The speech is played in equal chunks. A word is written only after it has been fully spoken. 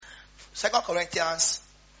2 Corinthians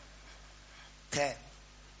 10.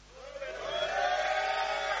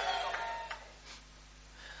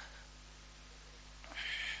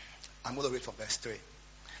 I'm going to read from verse 3.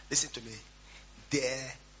 Listen to me.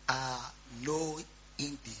 There are no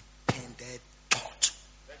independent thought.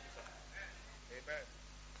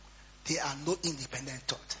 There are no independent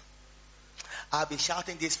thought. I've been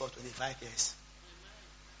shouting this for 25 years.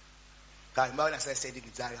 I remember when I started saying it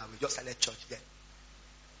in Zaria, we just started church then.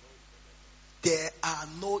 There are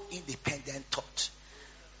no independent thought.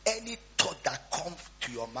 Any thought that comes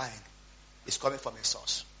to your mind is coming from a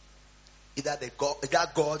source. Either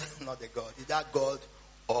God, not the God. Either God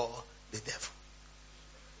or the devil.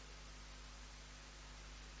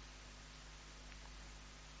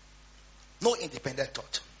 No independent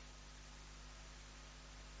thought.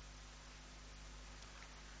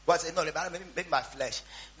 But say, no, maybe my flesh.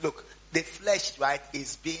 Look, the flesh, right,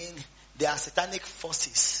 there are satanic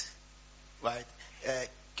forces, right?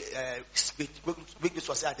 This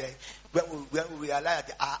was said there. When we realize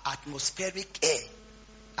that our atmospheric air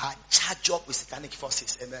are charged up with satanic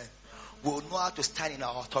forces, amen, we will know how to stand in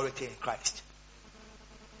our authority in Christ.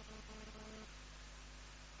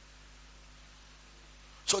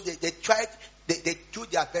 So they do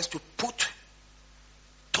their best to put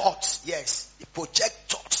thoughts, yes, they project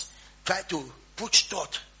thoughts, try to push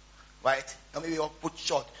thought, right? Now maybe you put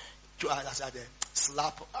shot to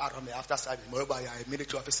slap out of me after service. Moreover, you are a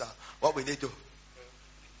military officer. What will they do?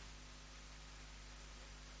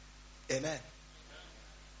 Amen.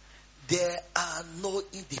 There are no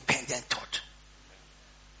independent thought.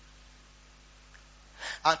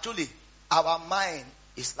 And truly, our mind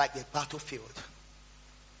is like a battlefield.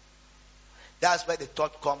 That's where the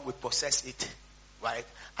thought comes, we process it, right?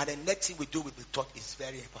 And the next thing we do with the thought is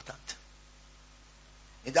very important.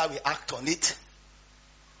 Either we act on it,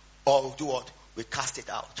 or we do what? We cast it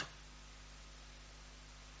out.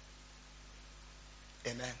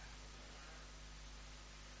 Amen.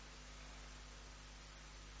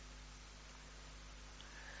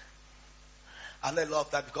 And I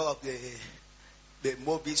love that because of the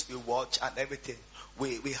movies we watch and everything.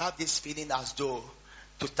 We have this feeling as though,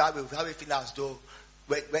 to start with, we have a feeling as though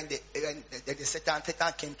when the Satan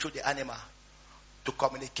came through the animal to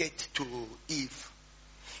communicate to Eve.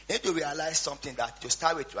 You need to realize something, that to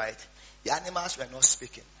start with, right, the animals were not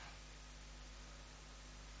speaking.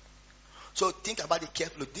 So think about it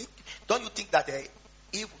carefully. Don't you think that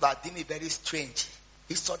Eve was doing it very strange?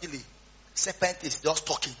 If suddenly serpent is just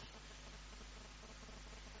talking.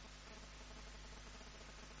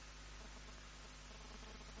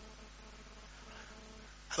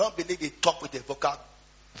 I don't believe he talked with a vocal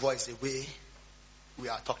voice the way we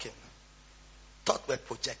are talking. Thoughts were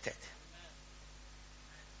projected.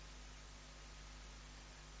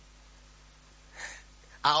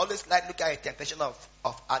 I always like look at the temptation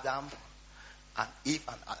of Adam and Eve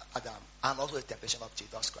and Adam, and also the temptation of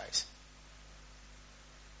Jesus Christ.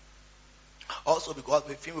 Also, because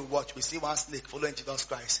the film we watch, we see one snake following Jesus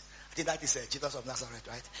Christ. I think that is Jesus of Nazareth,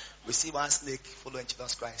 right? We see one snake following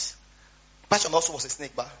Jesus Christ. Passion also was a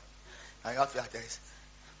snake, but and you have to realize this.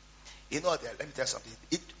 You know, let me tell you something.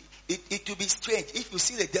 It will be strange if you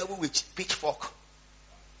see the devil with pitchfork.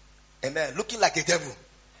 Amen. Looking like the devil.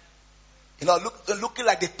 You know, looking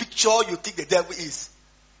like the picture you think the devil is.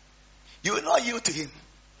 You will not yield to him.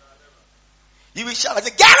 You will shout and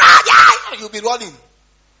say, "Get out!" Yeah! You'll be running.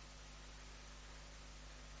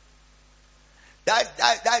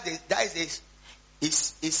 That is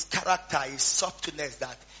his character, his softness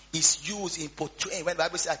that is used in portraying. When the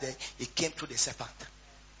Bible says that he came through the serpent,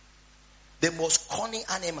 the most cunning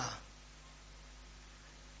animal,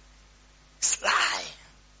 sly.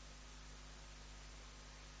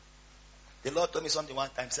 The Lord told me something one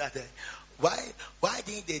time. Said, why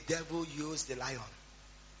didn't the devil use the lion?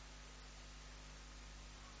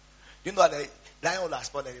 You know the lion will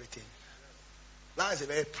spoil everything. Lion is a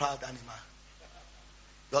very proud animal.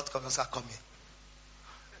 Lord come here.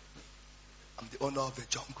 I'm the owner of the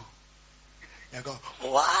jungle. You go,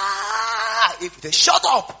 wow! If they shut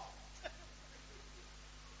up.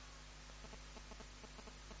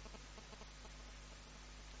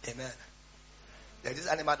 Amen. There's this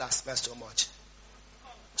animal that smells so much.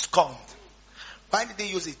 Skunk. Why did they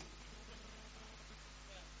use it?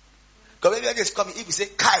 Because maybe when it's coming, if you say,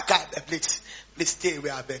 Kai, please stay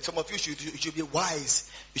away, I beg. Some of you should be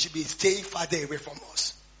wise. You should be staying farther away from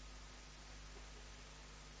us.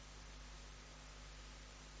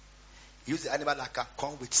 Use the animal that can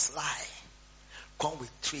come with sly, come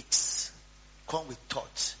with tricks, come with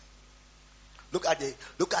thoughts. Look at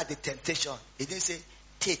the temptation. He didn't say,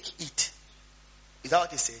 take it. Is that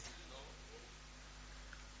what he said?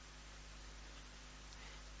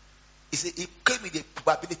 He said, it came with a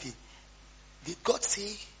probability. Did God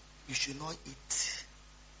say you should not eat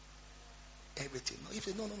everything? No, he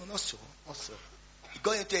said, no, not so. Not so. He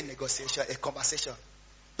got into a negotiation, a conversation.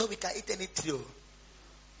 No, we can eat any tree.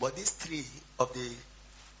 But this tree of the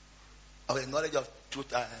knowledge of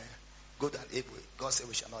truth and good and evil, God said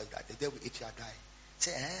we shall not eat that. The day we eat shall die.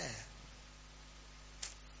 Say,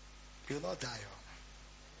 you will not die.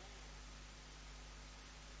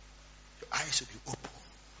 Your eyes should be open.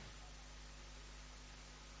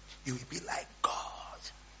 You will be like God.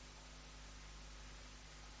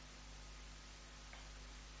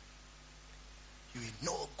 You will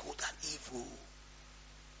know good and evil.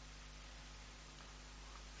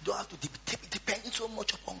 You don't have to depend so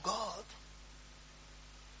much upon God.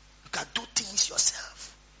 You can do things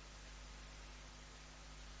yourself.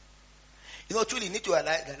 You know, truly, you need to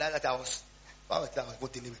realize that I was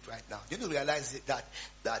dealing with right now. You need to realize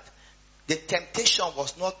that the temptation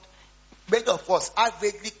was not. Many of us,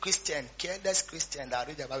 averagely Christian, careless Christian, that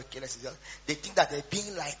read about careless, they think that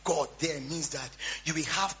being like God there means that you will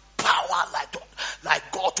have power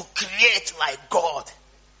like God, to create like God.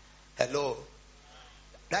 Hello.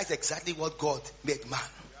 That's exactly what God made man.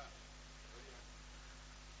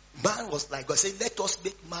 Man was like God. Saying, let us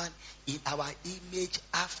make man in our image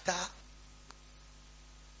after.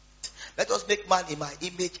 Let us make man in my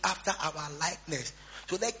image after our likeness.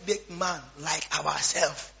 So let's make man like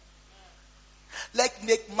ourselves. Let's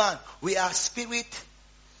make man. We are spirit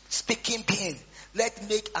speaking being. Let's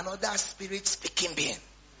make another spirit speaking being.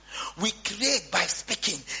 We create by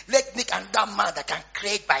speaking. Let's make another man that can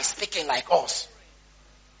create by speaking like us.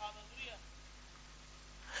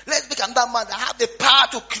 Let's make another man that have the power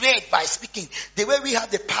to create by speaking. The way we have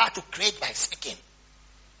the power to create by speaking.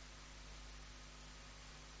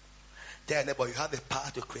 Tell neighbor, you have the power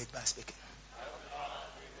to create by speaking.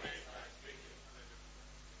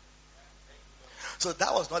 So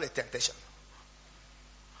that was not a temptation.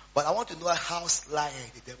 But I want to know how sly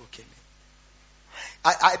the devil came in.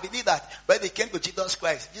 I believe that when they came to Jesus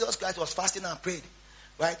Christ was fasting and praying.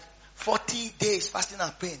 Right? 40 days fasting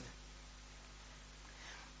and praying.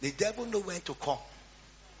 The devil knew when to come.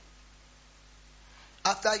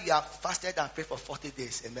 After you have fasted and prayed for 40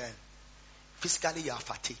 days, amen, physically you are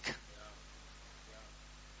fatigued.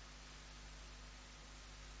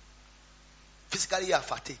 Physically you are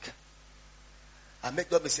fatigued. And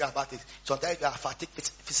make no mistake about it. Sometimes you are fatigued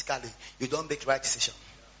physically. You don't make the right decision.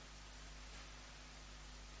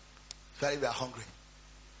 Especially we are hungry.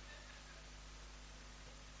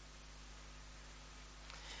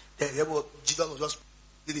 Then Jesus was just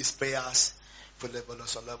did his prayers for level.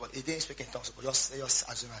 He didn't speak in tongues, but just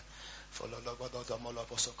as for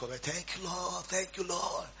thank you, Lord, thank you,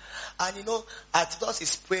 Lord. And you know, as Jesus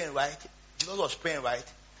is praying, right? Jesus was praying, right?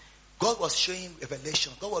 God was showing him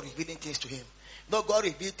revelation. God was revealing things to him. No, God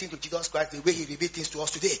revealed things to Jesus Christ the way he revealed things to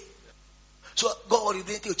us today. So God was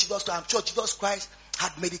revealing things to Jesus Christ. I'm sure Jesus Christ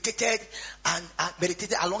had meditated and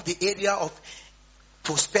meditated along the area of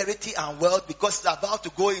prosperity and wealth because he's about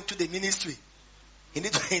to go into the ministry. He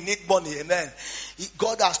need money, amen.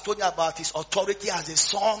 God has told you about his authority as a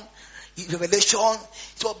son, revelation.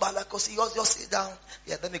 So Balakos, just sit down.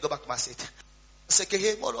 Yeah, let me go back to my seat.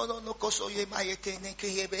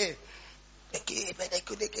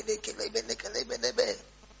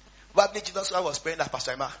 Probably Jesus was praying like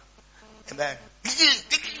Pastor Emma. Amen.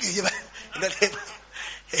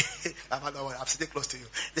 I'm sitting close to you.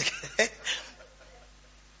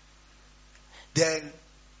 Then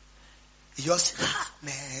he just,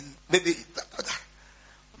 man, maybe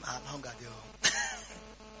I'm hungry.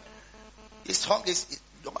 His hunger is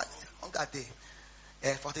hunger day.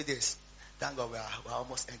 40 days. Thank God we're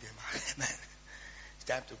almost ending. Amen. It's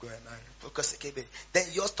time to go, amen. Focus. Then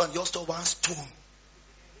you just turn one stone.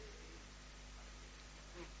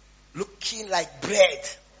 Looking like bread.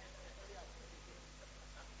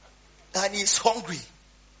 And he's hungry.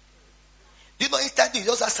 Do you know instantly he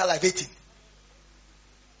just starts salivating?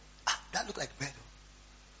 That looked like bread.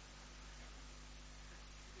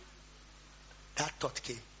 That thought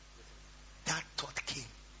came.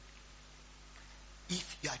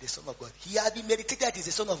 If you are the Son of God. He had been meditated that he's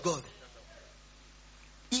the Son of God.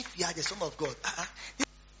 If you are the Son of God.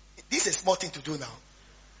 This is a small thing to do now.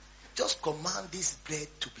 Just command this bread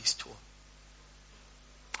to be stone.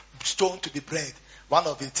 Stone to be bread. One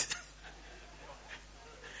of it.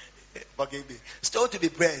 Forgive me. Stone to be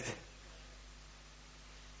bread.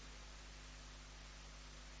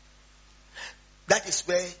 That is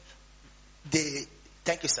where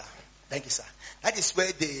thank you, sir. That is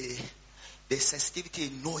where the sensitivity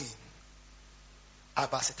in knowing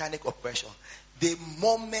about satanic oppression. The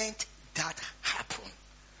moment that happened,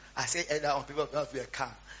 I said earlier on, people don't feel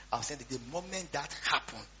calm. I was saying that the moment that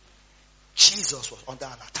happened, Jesus was under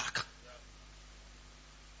an attack.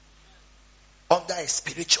 Under a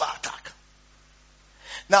spiritual attack.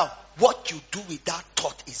 Now, what you do with that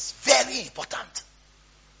thought is very important.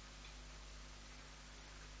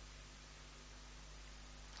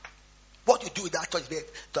 What you do with that thought is very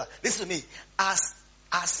important. Listen to me.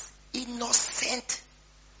 As innocent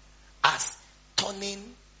as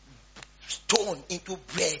turning stone into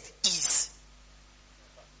bread is.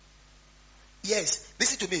 Yes,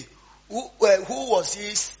 listen to me. Who was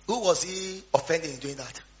he offending in doing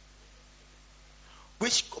that?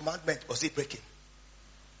 Which commandment was he breaking?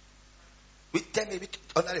 Tell me,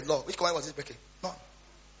 under the law, which commandment was he breaking? No.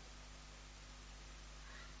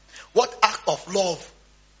 What act of love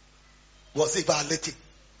was he violating?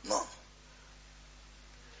 No.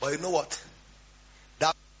 But you know what?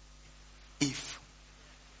 That if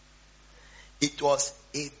it was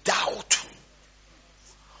a doubt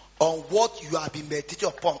on what you have been meditating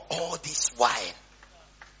upon all this while.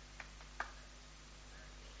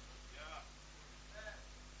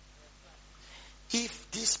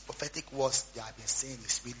 If this prophetic words they have been saying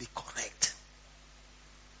is really correct,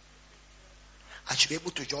 I should be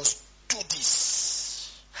able to just do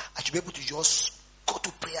this. I should be able to just go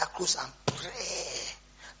to prayer close and pray.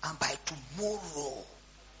 And by tomorrow,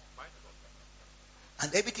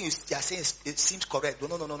 and everything you are saying it seems correct.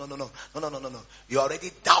 No. You're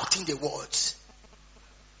already doubting the words.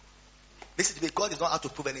 Listen to me. God is not out to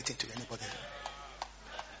prove anything to anybody.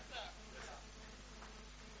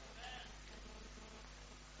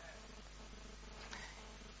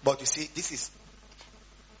 But you see, this is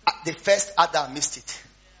the first Adam missed it.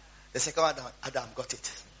 The second Adam got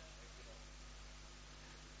it.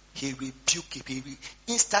 He rebuked it. He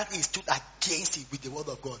instantly stood against it with the word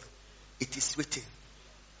of God. It is written.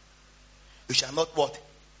 You shall not what?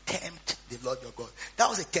 Tempt the Lord your God. That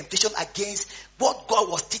was a temptation against what God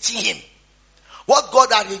was teaching him. What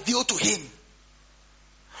God had revealed to him.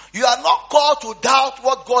 You are not called to doubt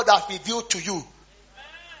what God has revealed to you.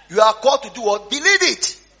 You are called to do what? Believe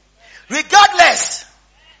it. Regardless.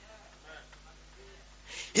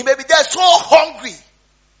 He may be there so hungry.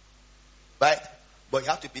 Right? But you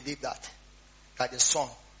have to believe that the Son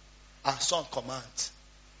and Son commands.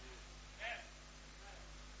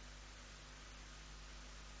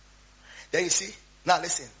 Then you see, now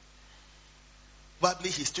listen. Probably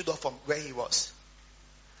he stood up from where he was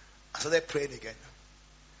and started praying again.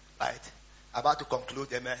 Right? About to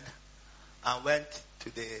conclude, amen. And went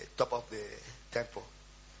to the top of the temple.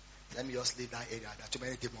 Let me just leave that area. There are too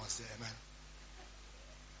many demons there, amen.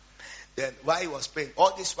 Then while he was praying,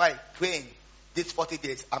 all this while praying, these 40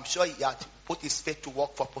 days, I'm sure he had put his faith to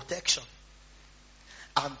work for protection.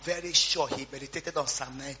 I'm very sure he meditated on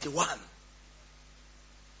Psalm 91.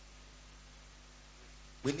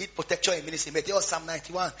 We need protection in ministry. He meditated on Psalm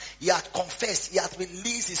 91. He had confessed. He had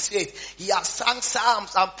released his faith. He had sang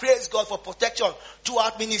psalms and praised God for protection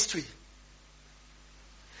throughout ministry.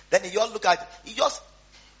 Then he just look at,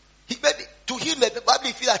 to him,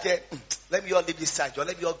 probably feel like, let me all leave this side, or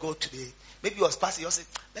let me all go to the, maybe he was passing, he just said,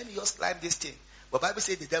 let me just climb this thing. But the Bible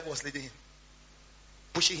says the devil was leading him,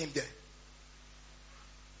 pushing him there.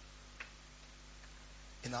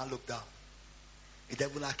 He now looked down. The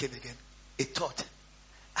devil now came again. He thought,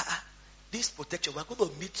 this protection, we're going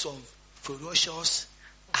to meet some ferocious,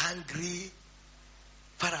 angry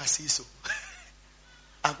Pharisees. So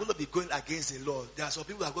I'm going to be going against the Lord. There are some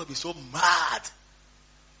people who are going to be so mad.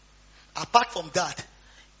 Apart from that,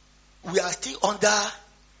 we are still under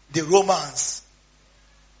the Romans.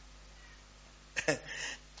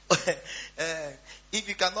 If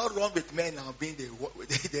you cannot run with men now, being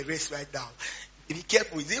the race right now, be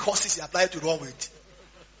careful. Is it horses you apply to run with?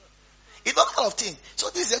 It's not kind of thing. So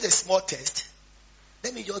this is just a small test.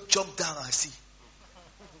 Let me just jump down and see.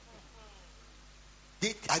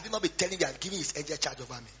 I will not be telling you I'm giving his angel charge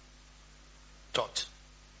over me. Thought.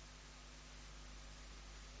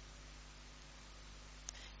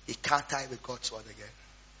 He can't tie with God's word again.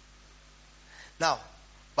 Now,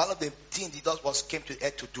 one of the things he came to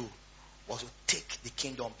earth to do was to take the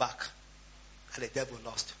kingdom back. And the devil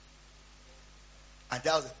lost. And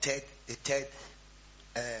that was the third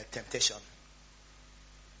temptation.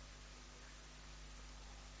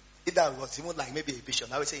 That was even like maybe a vision.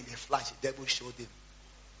 I would say in the flash, the devil showed him.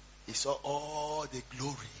 He saw all the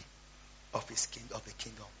glory of his of the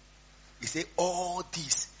kingdom. He said, all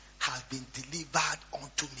this has been delivered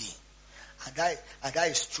unto me. And that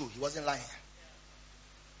is true. He wasn't lying.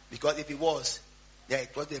 Because if he was, then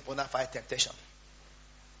it wasn't a bona fide temptation.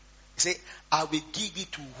 He said, I will give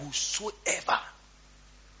it to whosoever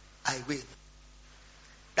I will.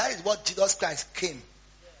 That is what Jesus Christ came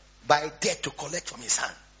by death to collect from his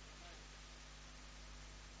hand.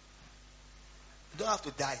 You don't have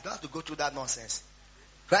to die. You don't have to go through that nonsense.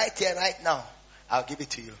 Right here, right now, I'll give it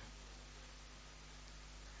to you.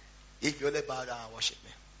 If you only bow down and worship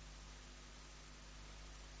me.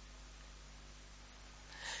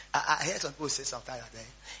 I hear some people say sometimes that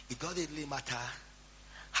it doesn't really matter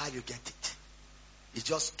how you get it. You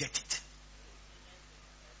just get it.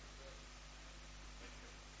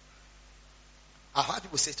 I've heard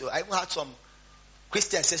people say so. I even heard some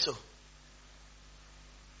Christians say so.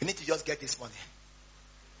 You need to just get this money.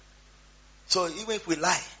 So even if we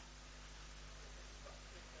lie,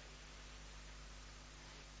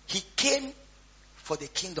 he came for the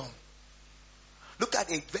kingdom. Look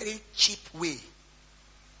at a very cheap way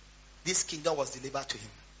this kingdom was delivered to him.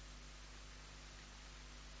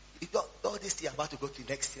 All this thing about to go to the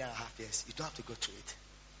next 3.5 years, you don't have to go through it.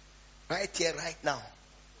 Right here, right now.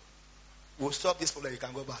 We'll solve this problem, you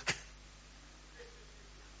can go back.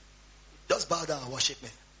 Just bow down and worship me.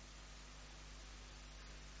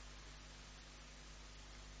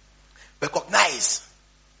 Recognize.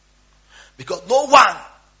 Because no one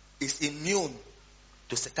is immune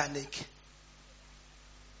to satanic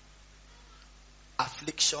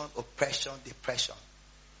affliction, oppression, depression.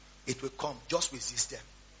 It will come. Just resist them.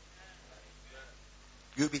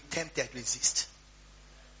 You'll be tempted, resist.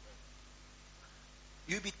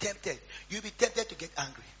 You'll be tempted. You'll be tempted to get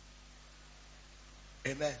angry.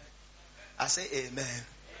 Amen. I say amen.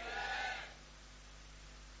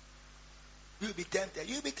 You'll be tempted.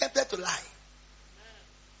 You'll be tempted to lie.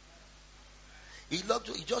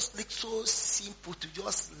 It just looks so simple to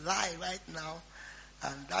just lie right now,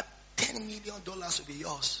 and that $10 million will be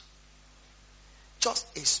yours.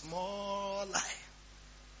 Just a small lie.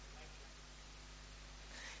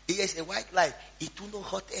 It is a white lie. It will not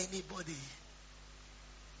hurt anybody.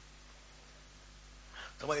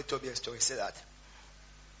 Somebody told me a story. He said that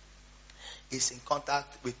he's in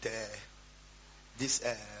contact with this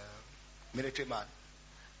military man,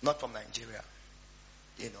 not from Nigeria,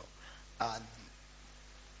 and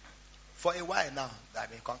for a while now,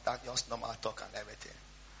 I'm in contact, just normal talk and everything.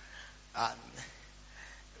 And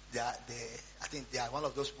I think they are one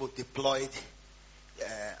of those people deployed,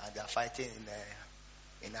 and they are fighting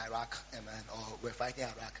in Iraq, or we're fighting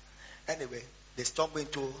Iraq. Anyway, they stumbled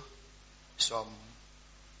into some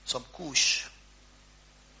kush,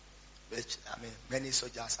 which many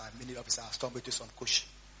soldiers and many officers stumbled into some kush.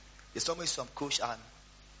 They stumbled into some kush, and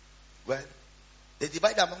they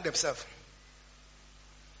divide among themselves.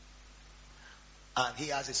 And he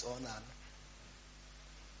has his own, and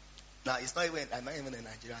now it's not even a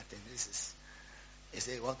Nigerian thing. He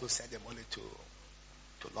said he want to send the money to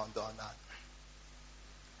London, and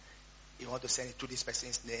he want to send it to this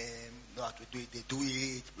person's name, know how to do it, they do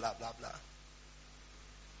it, blah blah blah.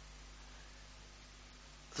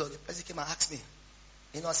 So the person came and asked me,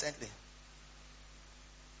 innocently.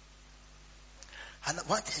 And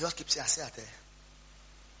one thing I just keep saying, I said,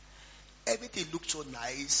 everything looks so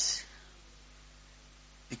nice.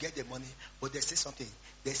 You get the money, but they say something.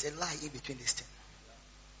 There's a lie in between this thing.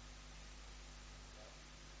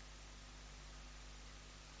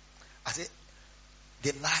 I said,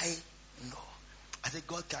 the lie, no. I said,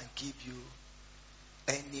 God can give you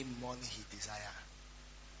any money he desire,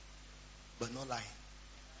 but no lying.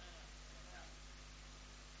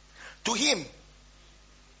 To him,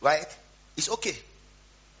 right, it's okay.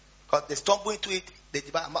 Because they stumble into it,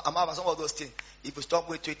 I'm having some of those things. If you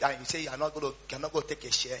stumble into it and you say you cannot go to take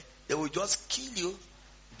a share, they will just kill you,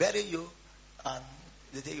 bury you, and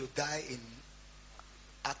the day you die in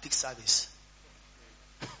active service.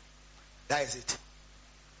 That is it.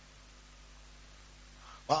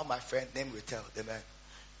 One of my friends, named Retail, the man,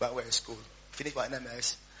 when we were in school, finished my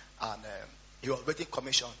NMS, and he was waiting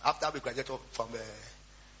commission. After we graduated from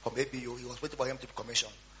ABU, he was waiting for him to be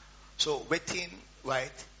commissioned. So waiting,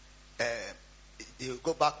 right, they will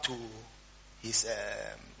go back to his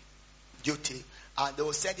duty, and they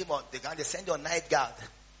will send him on. They send him on night guard,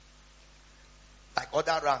 like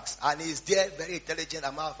other ranks, and he's there, very intelligent. As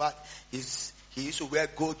a matter of fact, he used to wear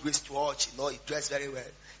gold wristwatch. He dressed very well.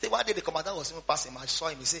 Then one day the commandant was even passing. I saw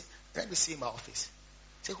him. He said, "Let me see in my office."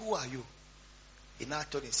 I said, "Who are you?" He now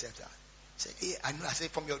told himself that. He said, "Hey, I know." I said,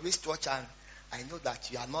 "From your wristwatch, and I know that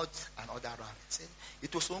you are not another rank." He said,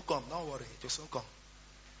 "It will soon come. Don't worry, it will soon come."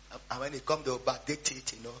 And when it comes, they will backdate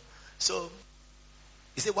it, So,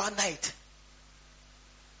 he said one night,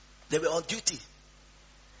 they were on duty.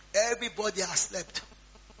 Everybody has slept.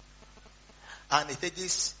 And he said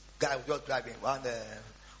this guy was just driving, all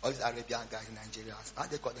these Arabian guys in Nigeria. And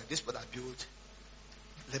they call them, this brother built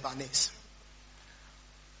Lebanese.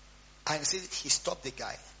 And see, he stopped the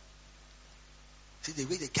guy. See, the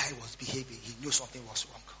way the guy was behaving, he knew something was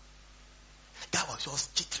wrong. The guy was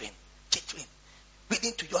just jittering,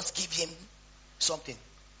 waiting to just give him something.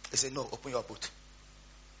 He said, no, open your boot.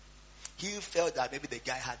 He felt that maybe the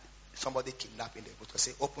guy had somebody kidnapped in the boot. I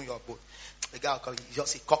say, open your boot. The guy will come,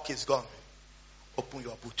 he cock his gun. Open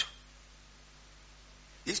your boot.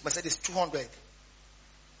 This Mercedes 200.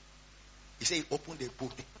 He said he opened the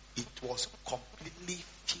boot. It was completely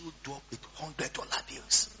filled up with $100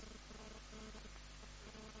 bills.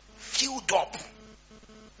 Filled up.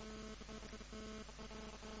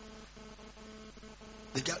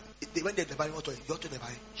 The guy, when they buy motor, you go to the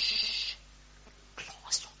buy. Shh.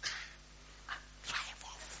 Close your car and drive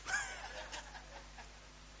off.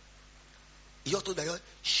 You told the guy,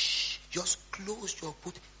 shh. Just close your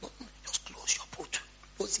boot. No, just close your boot.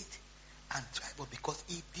 Close it and drive off, because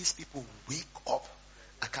if these people wake up,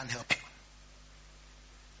 I can't help you.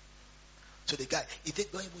 So the guy, if they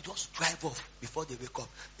don't even just drive off before they wake up,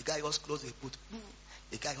 the guy just close the boot.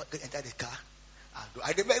 The guy enter the car. And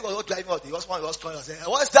I remember he was not driving out. He was trying to say,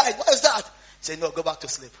 what's that? What is that? He said, no, go back to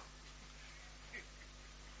sleep.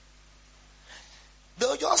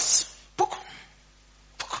 They'll just poke.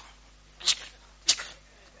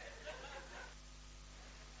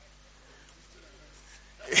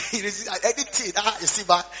 Anything, you see,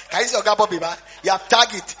 man. Can you see your grandpa, man? You have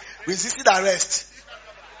target, resisting arrest.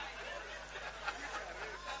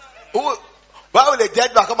 Why will a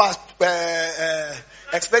dead man come and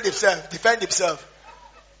explain himself, defend himself?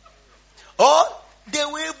 Or they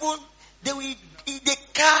will the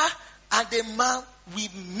car and the man will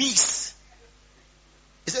miss.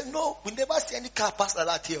 He said, no, we never see any car pass like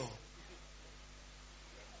that here.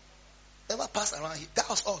 Never pass around here. That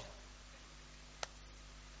was all.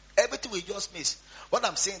 Everything we just miss. What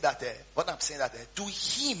I'm saying that to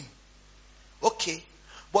him, okay,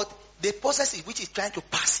 but the process in which he's trying to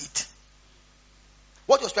pass it.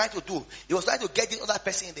 What he was trying to do, he was trying to get this other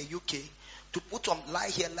person in the UK to put some lie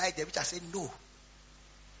here, lie there, which I said no.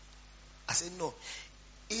 I said no.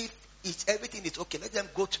 If everything is okay, let them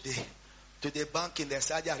go to the bank in the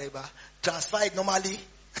Saudi Arabia, transfer it normally,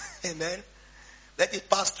 amen. Let it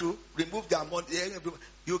pass through, remove their money,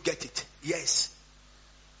 you get it. Yes.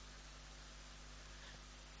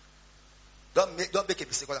 Don't make a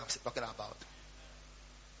mistake what I'm talking about.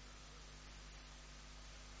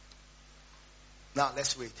 Now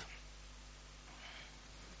let's read.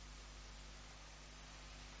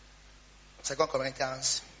 2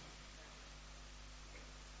 Corinthians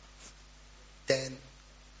 10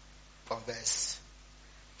 from verse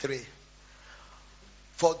 3.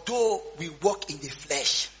 For though we walk in the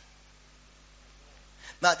flesh.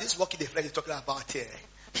 Now this walk in the flesh is talking about here.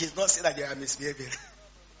 He's not saying that they are misbehaving.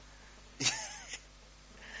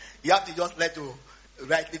 You have to just let to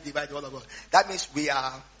rightly divide the word of God. That means we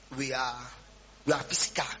are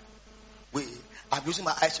physical. I'm using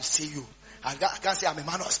my eyes to see you. I can't say I'm a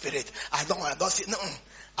man of spirit. I don't see. No.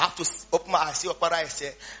 I have to open my eyes, see what I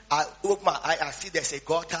say. I open my eye, I see there's a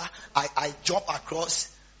gutter. I jump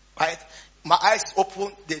across. Right? My eyes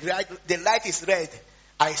open. The light is red.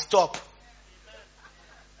 I stop.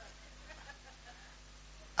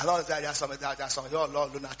 I know that there's some your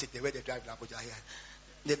Lord lunatic the way they drive Lamborghini here.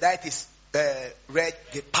 The light is red,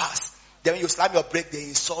 they pass. Then when you slam your brake, they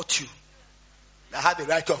insult you. I have the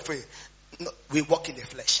right of way. No, we walk in the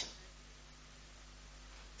flesh.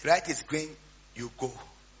 The light is green, you go.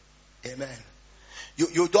 Amen.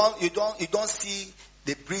 You don't see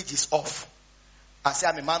the bridge is off and say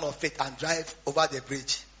I'm a man of faith and drive over the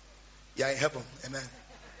bridge. You are in heaven. Amen.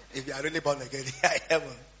 If you are really born again, you are in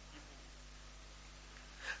heaven.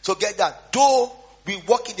 So get that. Though we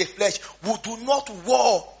walk in the flesh, we do not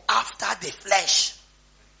war after the flesh.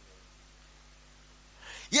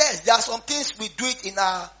 Yes, there are some things we do it in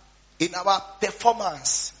our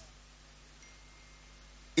performance.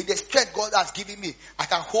 In the strength God has given me, I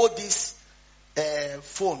can hold this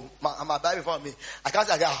phone, my Bible in front of me. I can't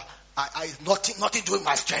say, I nothing doing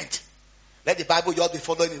my strength. Let the Bible just be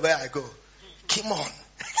following me where I go. Come on.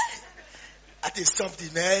 That is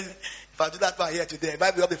something, man. If I do that one here today, the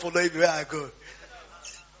Bible will be following me where I go.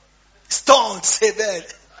 Stones, amen.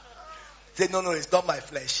 Say, no, it's not my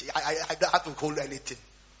flesh. I don't have to hold anything.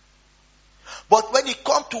 But when it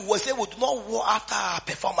comes to war, say we do not war after our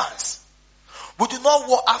performance. We do not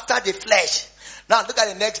war after the flesh. Now look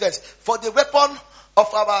at the next verse. For the weapon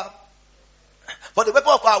of our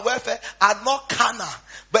warfare are not carnal,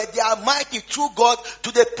 but they are mighty through God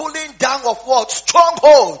to the pulling down of what?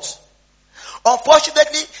 Strongholds.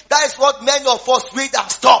 Unfortunately, that is what many of us read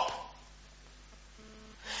and stop.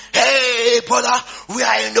 Hey, brother, we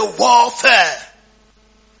are in the warfare.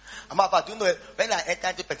 I'm about, you know, when I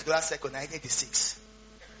entered into particular circle, 1986,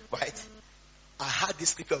 right? I had this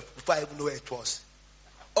scripture before I even know where it was.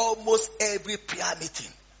 Almost every prayer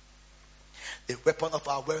meeting, the weapon of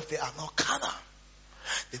our warfare are not carnal.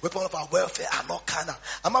 The weapon of our warfare are not carnal.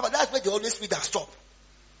 That's where they always read and stop.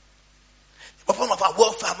 The weapon of our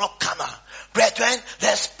warfare are not carnal. Brethren,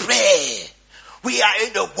 let's pray. We are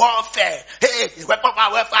in the warfare. Hey, the weapon of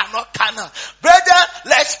our warfare are not carnal. Brethren,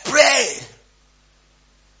 let's pray.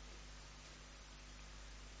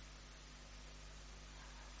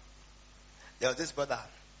 There was this brother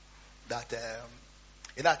that,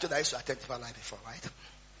 I told I used to attend Deeper Life before, right?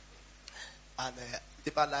 And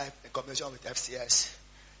Deeper Life in combination with FCS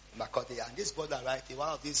in Makurdi. And this brother, right, one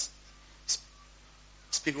of these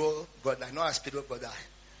spiritual brother, not a spiritual brother,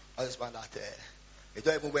 I just one that they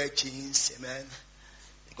don't even wear jeans, amen.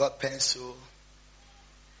 They got pencil.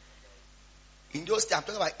 In those days, I'm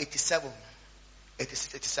talking about 87,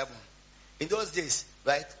 86, 87. In those days,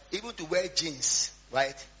 right, even to wear jeans,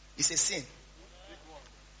 right, it's a sin.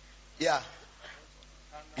 Yeah.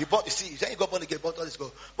 You see, then you go born again, bought all this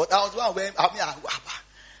go. But I was one wearing, I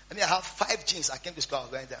have 5 jeans. I came to school, I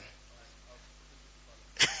was wearing them.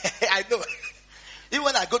 I know. Even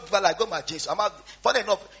when I go to Deeper Life, I got my jeans. Funny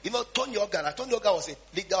enough, Tony Oga was a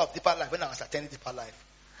leader of Deeper Life when I was attending Deeper Life.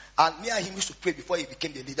 And me and him used to pray before he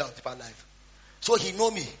became the leader of Deeper Life. So he know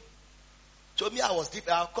me. So me, I was deep.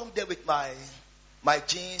 I'll come there with my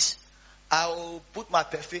jeans. I'll put my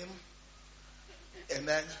perfume.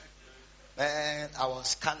 Amen. Man,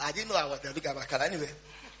 I didn't know I was there. Look at my car. Anyway.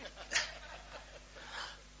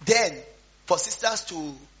 Then, for sisters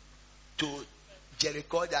to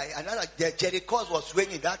Jericho, the Jericho was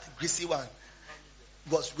raining. That greasy one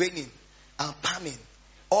was raining and palming.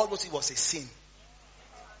 All those, it was a sin.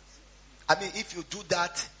 I mean, if you do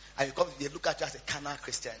that and you come, they look at you as a carnal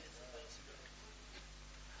Christian.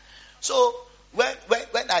 So when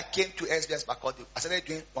I came to SBS Makurdi, I started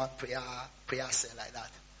doing one prayer cell like that.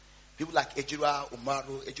 People like Ejira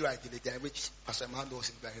Umaru, Ejira Idilide, which Pastor Emmanuel knows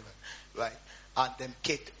him very well, right? And then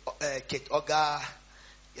Kate Oga,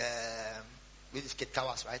 which is Kate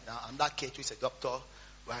Towers right now, and that Kate who is a doctor,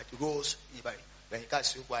 right? Rose, when he got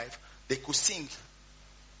his wife, they could sing.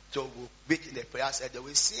 So we'll meet in the prayer cell, they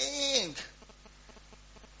will sing.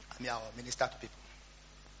 I mean, I will minister to people.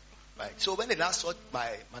 Right? So when they now saw my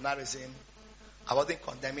mannerism, I wasn't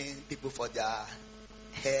condemning people for their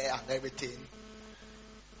hair and everything.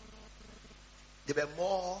 They were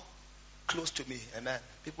more close to me. Amen.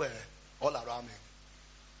 People were all around me.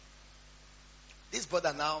 This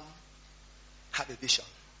brother now had a vision.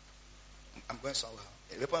 I'm going somewhere.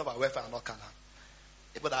 A weapon of our welfare are not carnal.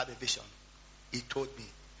 The brother had a vision. He told me.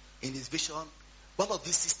 In his vision, one of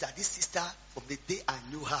this sister, from the day I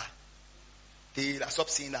knew her, till I stopped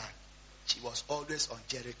seeing her, she was always on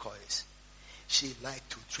Jericho's. She liked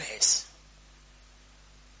to dress.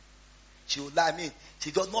 She would lie.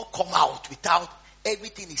 She does not come out without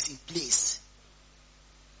everything is in place.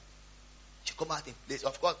 She come out in place.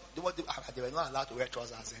 Of course, they were not allowed to wear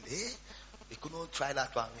trousers. And we couldn't try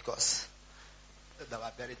that one because they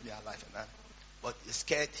were buried me alive. Man. But the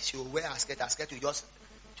skirt, she would wear her skirt. Her skirt will just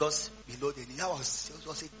below the knee. It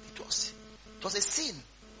was a sin.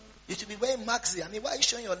 You should be wearing maxi. I mean, why are you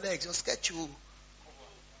showing your legs? Your skirt, you'll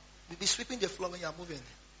be sweeping the floor when you're moving.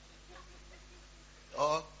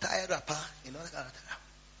 Or tie wrapper, that kind of thing.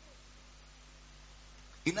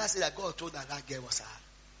 He now said that God told that girl was her.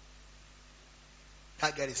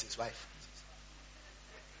 That girl is his wife.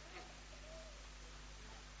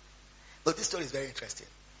 But this story is very interesting.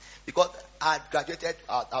 Because I graduated,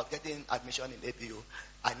 I was getting admission in ABU.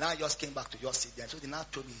 I now just came back to your sit there. So they now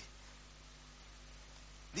told me,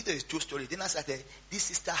 this is a true story. Then I said, this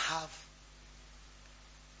sister have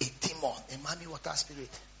a demon, a mommy water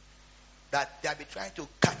spirit, that they have been trying to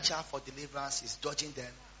catch her for deliverance, is dodging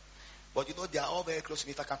them. But they are all very close to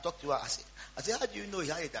me. If I can talk to her, I say, how do you know he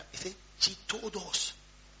had that? He said, she told us.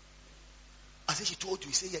 I said, she told you.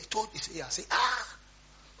 He said, yeah, he told you. He said, yeah. I said,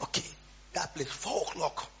 okay, that place, 4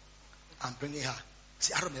 o'clock. I'm bringing her.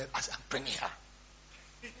 See, I don't know. I said, I'm bringing her.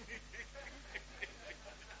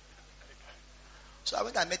 So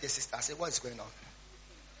when I met the sister, I said, what is going on?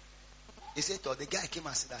 He said, the guy came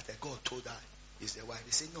and said that God told her he's the wife.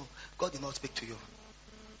 He said, no, God did not speak to you.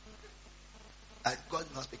 God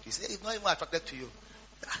did not speak to you. He said, he's not even attracted to you.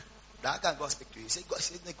 How can God speak to you? He said,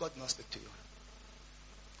 God did not speak to you.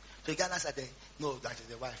 So the guy said, no, that is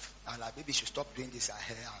the wife. And maybe she should stop doing this her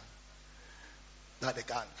hair. And now they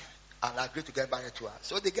can. And I agreed to get married to her.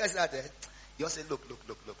 So the guy said, he also said, look.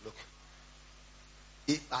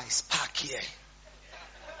 If I spark here,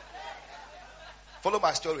 follow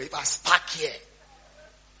my story. If I spark here,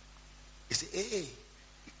 He said, hey,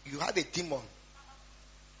 you have a demon.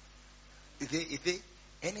 If they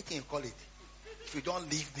anything you call it, if you don't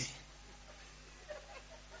leave me.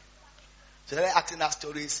 So they're asking us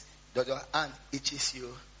stories. Does your hand itches you?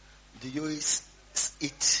 Do you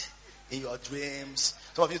eat in your dreams?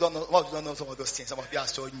 Some of you don't know. Some of you don't know some of those things. Some of you are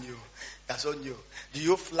so new. They are so new. Do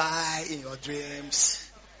you fly in your dreams?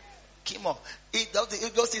 Come on. If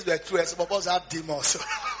those things were true, some of us have demons.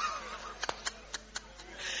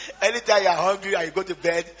 Anytime you are hungry and you go to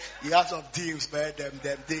bed, you have some dreams, man. Them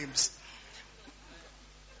dreams.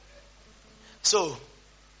 So,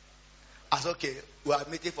 I said, okay, we are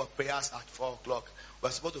meeting for prayers at 4 o'clock. We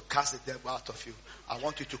are supposed to cast the devil out of you. I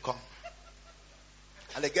want you to come.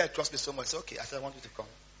 And the girl trusts me so much. I said, okay. I said, I want you to come.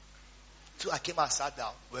 So I came and sat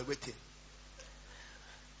down. We were waiting.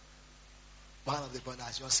 One of the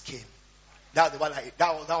brothers just came. That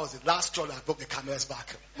was the last straw that broke the camel's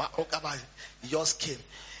back. He just came.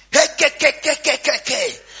 Hey.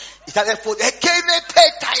 He started phoning.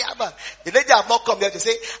 The lady have not come there to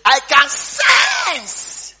say, I can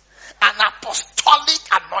sense an apostolic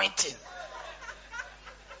anointing.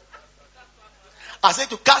 I said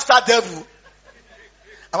to cast that devil.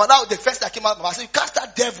 And now the first that came out, I said, you cast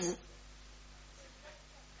that devil.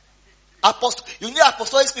 You need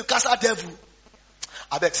apostolic spirit, cast that devil.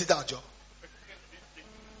 I beg, sit down, Joe.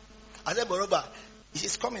 I said, Boroba,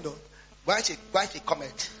 she's coming though. Why she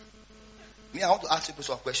comment? Me, I want to ask you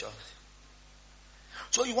some questions.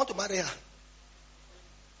 So you want to marry her?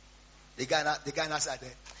 The guy now said,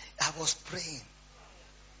 I was praying.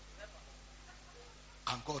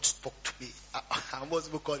 And God spoke to me. I almost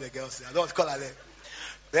even call the girl. I don't call her name.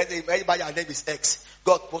 When anybody her name is X,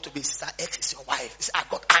 God spoke to me. Sister X is your wife. He said, I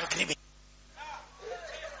got angry with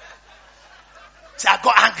I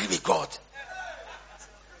got angry with God.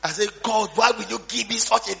 I said, God, why will you give me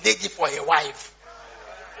such a lady for a wife?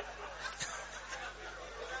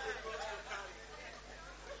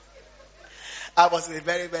 I was in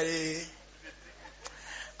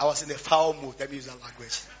a foul mood. Let me use that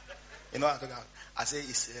language. You know what I'm talking about? I say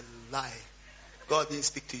it's a lie. God didn't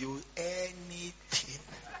speak to you anything.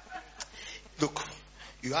 Look,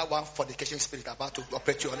 you have one fornication spirit about to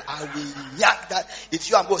operate you on. I will yank that. It's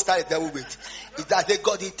you I'm going to start the devil with. Is that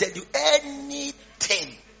God didn't tell you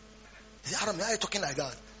anything? He said, Adam, why are you talking like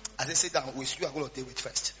that? I said, sit down. With you I'm going to deal with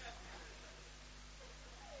first.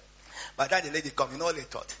 By the time the lady come, you know what they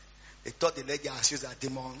thought? They thought the lady has used her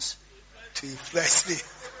demons to influence me.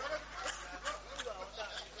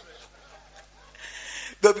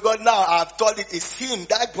 No, because now I've told it's him,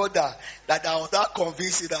 that brother, that I was not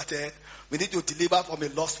convinced that we need to deliver from a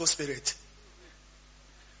lustful spirit.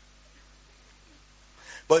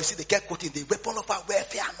 But you see, they kept quoting the weapon of our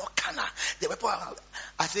warfare, not carnal. The weapon of our...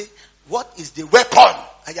 I say, what is the weapon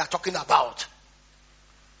that you are talking about?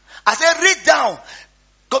 I say, read down.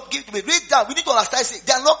 God give it to me. Read down. We need to understand. Say,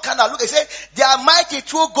 they are not carnal. Look, they say, they are mighty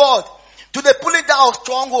through God to the pulling down of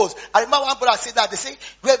strongholds. I remember one brother said that. They say,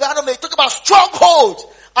 we talk about strongholds.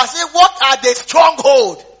 I say, what are the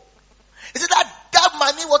strongholds? He said, that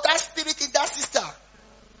might mean what that spirit in that sister.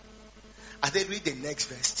 And they read the next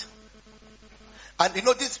verse. And you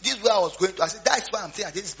know, this is where I was going to. I said, that's why I'm saying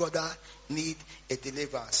that this brother need a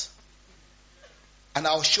deliverance. And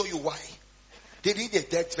I'll show you why. They read the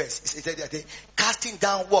third verse. It said that they casting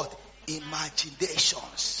down what?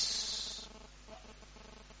 Imaginations.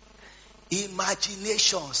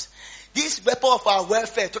 Imaginations. This weapon of our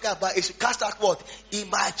welfare talking about is to cast out what?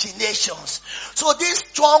 Imaginations. So this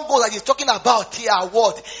stronghold that he's talking about here are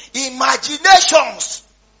what? Imaginations.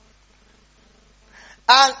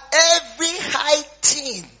 And every high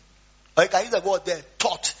thing, or you can use the word there,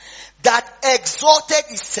 thought, that exalted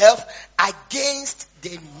itself against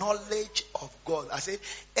the knowledge of God. I say,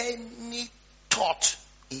 any thought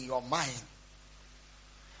in your mind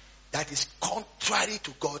that is contrary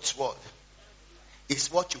to God's word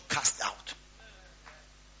is what you cast out.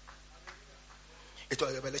 It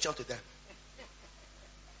was a revelation to them.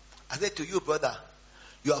 I said to you, brother,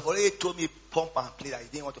 you have already told me pump and play that you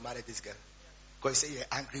didn't want to marry this girl. Because you say you're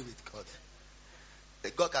angry with God.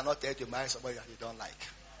 That God cannot tell you to marry somebody that you don't like.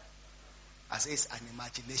 I say it's an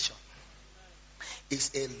imagination. It's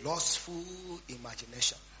a lustful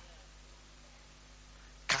imagination.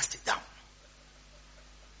 Cast it down.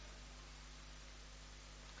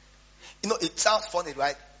 You know, it sounds funny,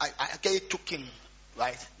 right? I actually took him,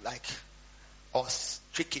 right? Like, or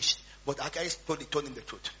trickish. But I actually told him the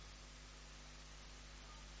truth.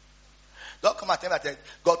 Don't come and tell me that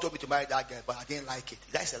God told me to marry that girl, but I didn't like it.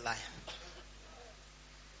 That's a lie.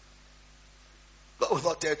 God will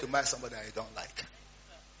not tell you to marry somebody that you don't like.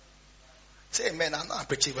 Say amen. I'm not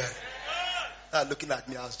preaching well. Not looking at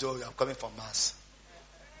me as though I'm coming from Mars.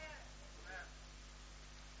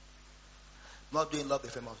 Not doing love the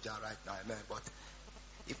fame of Jah right now, amen. But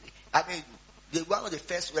one of the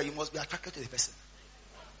first where you must be attracted to the person.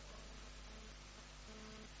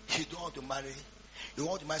 You don't want to marry. You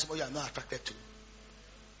want to marry somebody you are not attracted to.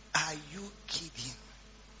 Are you kidding?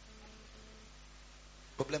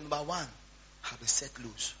 Problem number one, have been set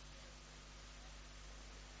loose.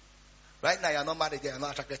 Right now you are not married, you are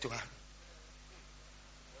not attracted to her.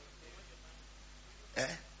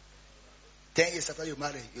 10 years after you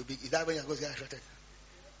marry, is that when you are going to get attracted?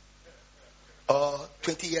 Or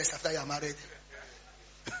 20 years after you are married?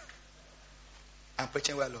 I'm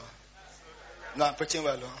preaching well. No, I'm preaching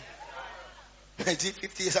well.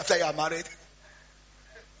 50 years after you are married?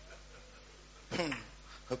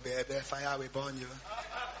 Oh, baby, fire will burn you.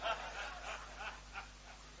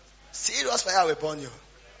 Serious fire will burn you.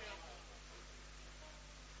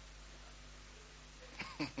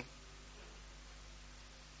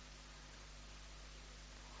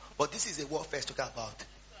 But this is the warfare is talking about.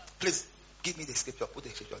 Please give me the scripture. Put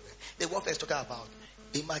the scripture there. The warfare is talking about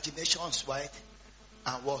imaginations, right?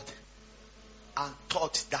 And what? And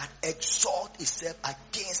thought that exalt itself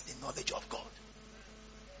against the knowledge of God.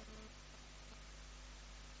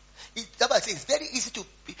 It's very easy to,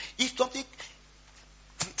 if something,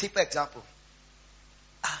 take for example,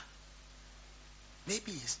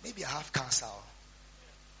 maybe I have cancer.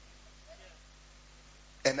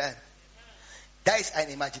 Amen. That is an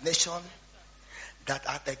imagination that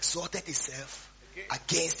hath exalted itself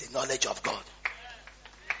against the knowledge of God.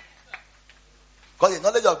 Because the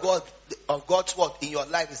knowledge of God's word in your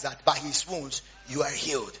life is that by his wounds you are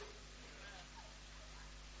healed.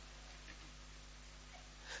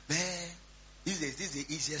 Man, this is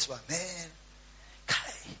the easiest one. Man,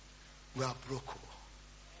 we are broke.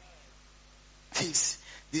 This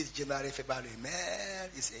January, February, man,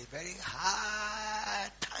 is a very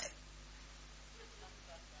hard time.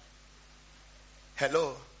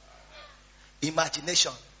 Hello.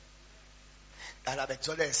 Imagination that have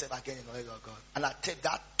exalted itself against the knowledge of God. And I tell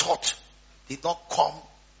that thought did not come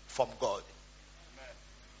from God.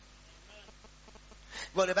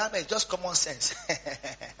 But the Bible is just common sense.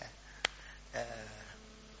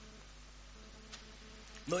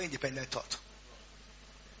 No independent thought.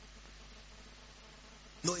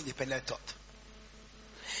 No independent thought.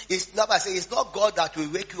 It's not God that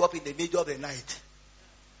will wake you up in the middle of the night.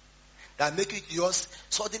 That make you is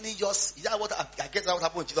that what I guess that what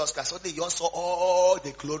happened with Jesus Christ. Suddenly you just saw all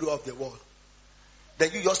the glory of the world.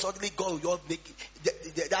 Then you just suddenly go, you make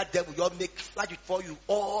that devil, you make flash before you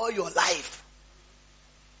all your life.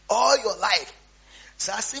 All your life.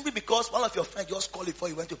 So simply because one of your friends just called you before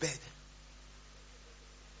you went to bed.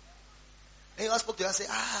 And you spoke to her and say,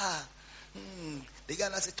 the guy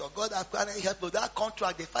said, to God, I finally helped with that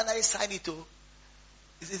contract, they finally signed it to.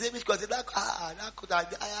 It's the same because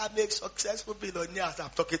I make successful billionaires. I'm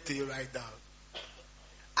talking to you right now.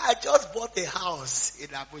 I just bought a house in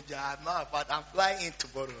Abuja. I'm flying in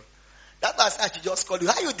tomorrow. That was I should just call you.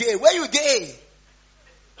 How you there? Where you there?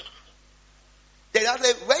 They are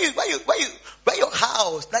like, where your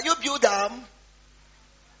house? Now you build them,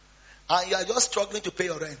 and you are just struggling to pay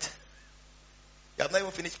your rent. You have not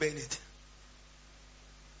even finished paying it.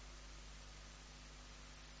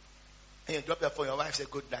 And you drop your phone, your wife say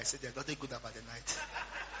good night. Say there's nothing good about the night.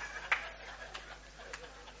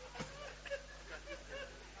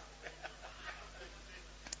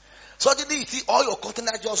 Suddenly you see all your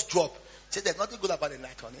container just drop. Say there's nothing good about the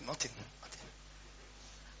night, honey. Nothing.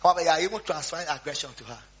 However, you are even transferring aggression to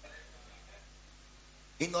her.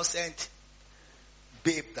 Innocent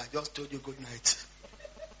babe that just told you good night.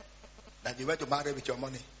 That you went to marry with your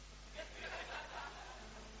money.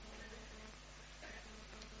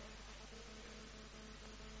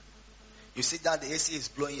 You sit down, the AC is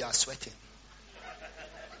blowing, you are sweating.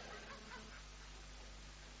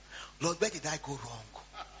 Lord, where did I go wrong?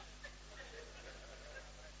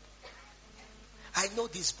 I know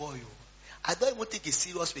this boy. I don't even think he's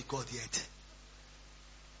serious with God yet.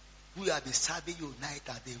 We have been serving you night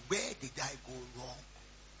and day. Where did I go wrong?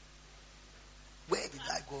 Where did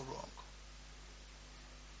I go wrong?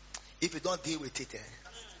 If you don't deal with it,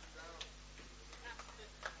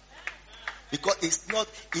 because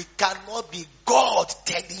it cannot be God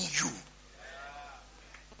telling you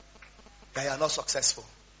that you are not successful.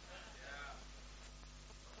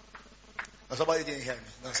 No, somebody didn't hear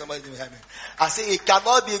me. I say it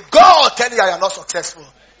cannot be God telling you that you are not successful.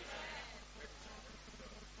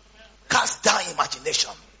 Cast down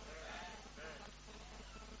imagination.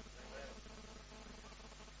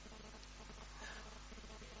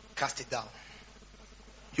 Cast it down.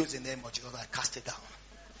 Use the name of Jesus, I cast it down.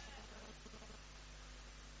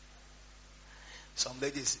 Some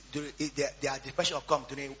ladies, their depression will come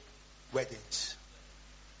during weddings.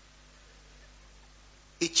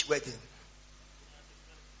 Each wedding,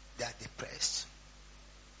 they are depressed.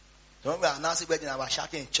 So when we are announcing wedding and we are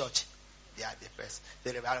shouting in church, they are depressed.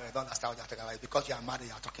 They don't understand what they are talking about. Because you are married,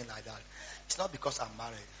 you are talking like that. It's not because I'm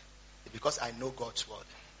married. It's because I know God's word.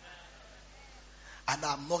 And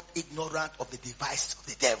I'm not ignorant of the devices of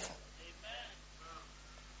the devil.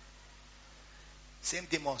 Same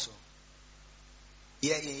demons.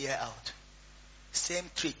 Year in, year out. Same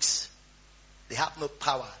tricks. They have no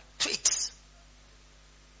power. Tricks.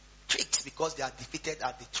 Tricks because they are defeated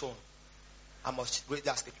at the throne. I must read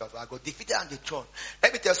that scripture. I go defeated at the throne.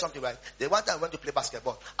 Let me tell you something, right? The one time I went to play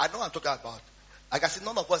basketball, I know what I'm talking about. Like I said,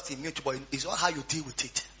 none of us is immune to, but it's all how you deal with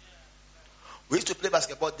it. We used to play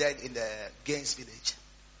basketball then in the Gaines village.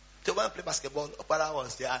 So when I played basketball, Opara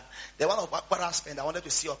was there. The one of Opara's friend, I wanted to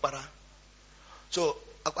see Opara. So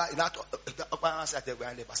Opara said they were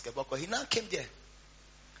in the basketball court. He now came there.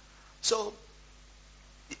 So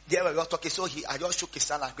there we were talking. So I just shook his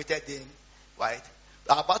hand and greeted him. Right?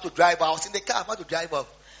 I was about to drive. I was in the car about to drive off.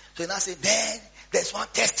 So he now said, "Man, there's one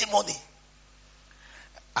testimony."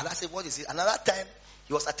 And I said, "What is it?" Another time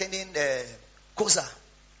he was attending Kosa.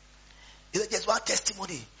 He said, "There's one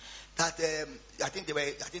testimony that I think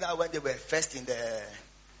when they were first in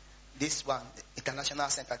this one international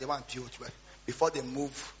center, they weren't built before they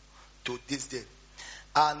moved to this day,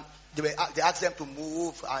 and they asked them to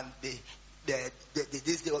move, and this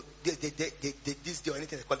day or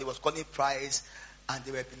anything they called, it was calling price, and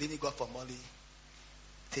they were believing God for money.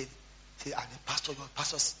 And the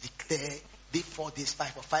pastors declare did 4 days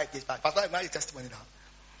fast or 5 days fast. Pastor, I testimony now.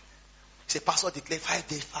 He said, pastor declared 5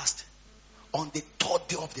 days fast on the 3rd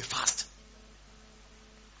day of the fast.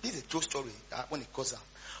 This is a true story when it goes out.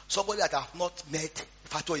 Somebody that I have not met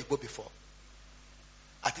Fato Igbo before.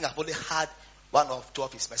 I think I've only had 1 or 2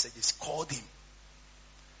 of his messages. Called him.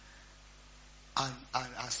 And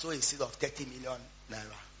saw a seed of 30 million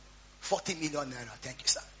naira. 40 million naira. Thank you,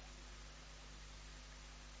 sir.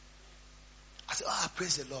 I said,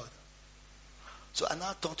 praise the Lord. So I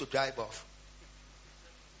now turned to drive off.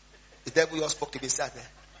 The devil just spoke to me, sat there.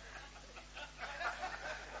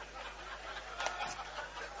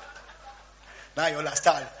 Now you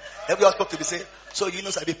understand. The devil just spoke to me, say, so you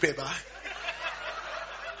know I be pray, ba?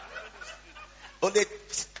 Only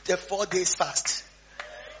the 4 days fast.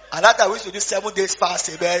 And that I wish to do 7 days fast,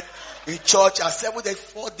 amen, in church, and 7 days,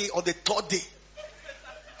 4 days on the 3rd day.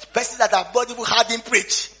 Person that I've not even heard him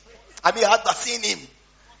preach. I mean, I have not seen him.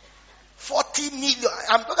 40 million.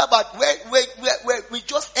 I'm talking about where we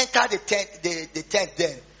just entered the tent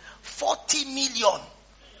then. 40 million.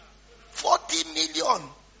 40 million.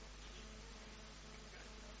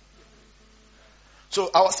 So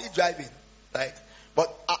I was still driving, right?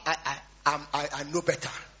 But I know better.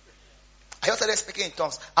 I just started speaking in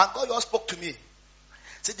tongues. And God just spoke to me.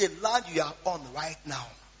 Say, the land you are on right now,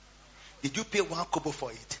 did you pay 1 kobo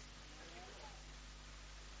for it?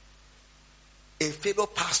 A fellow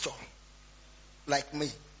pastor like me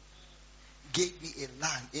gave me a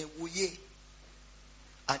land in Uye,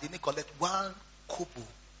 and didn't collect 1 kobo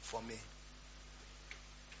for me.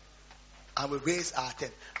 And we raised our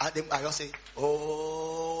tent. And then I just say,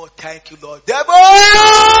 oh, thank you, Lord. Devil!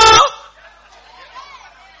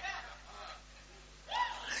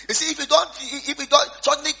 You see, if you don't,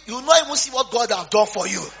 suddenly you will not even see what God has done for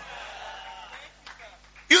you.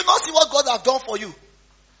 You will not see what God has done for you.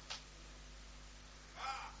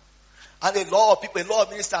 And a lot of people, a lot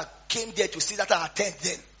of ministers came there to see that I attend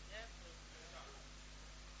then.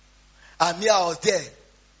 And me, I was there,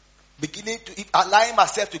 beginning to, allowing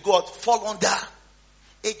myself to go out, fall under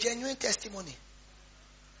a genuine testimony.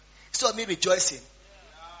 Instead of me rejoicing,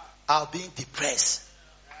 I was being depressed.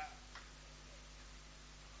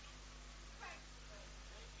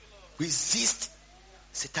 Resist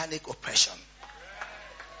satanic oppression.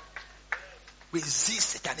 Resist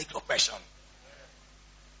satanic oppression.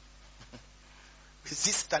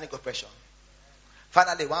 Resist satanic oppression.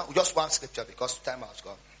 Finally, just one scripture because time has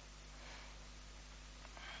gone.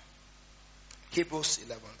 Hebrews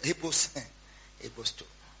 2.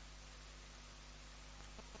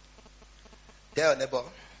 Tell your neighbor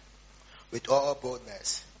with all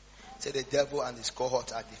boldness. Say the devil and his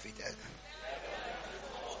cohorts are defeated.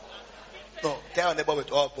 No, tell your neighbor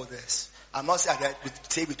with all boldness. I'm not saying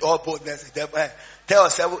that say with all boldness. The devil, tell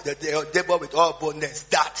yourself the devil with all boldness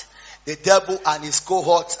that the devil and his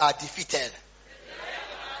cohorts are defeated.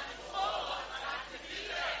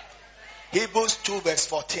 Hebrews 2 verse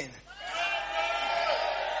 14.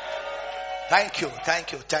 Thank you.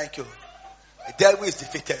 The devil is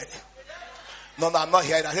defeated. No, I'm not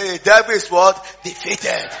hearing that. Hey, the devil is what?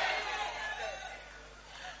 Defeated.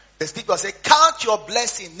 The scripture says, count your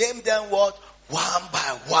blessing, name them what? One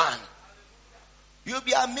by one. You'll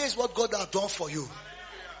be amazed what God has done for you.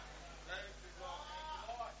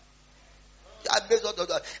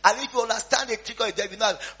 And if you understand the trick of the devil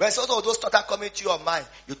now, when some of those thoughts are coming to your mind,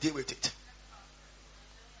 you deal with it.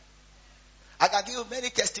 I can give you many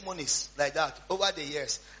testimonies like that over the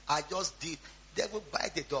years. I just did. Devil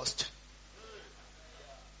bite the dust.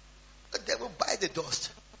 The devil bite the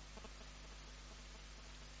dust.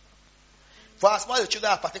 For as much as the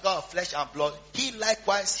children are partaker of flesh and blood, he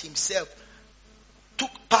likewise himself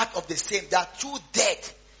took part of the same, that through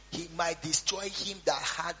death he might destroy him that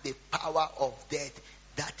had the power of death,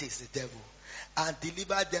 that is the devil, and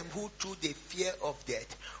deliver them who through the fear of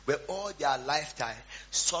death were all their lifetime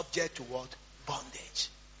subject to what? Bondage.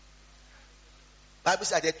 Bible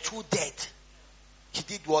said that through death he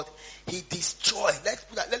did what? He destroyed. Let's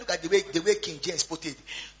look at the way King James put it.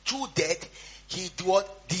 Through death he did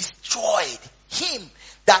what? Destroyed him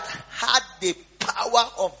that had the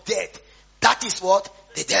power of death. That is what?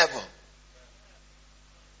 The devil.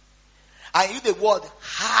 I use the word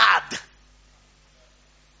had.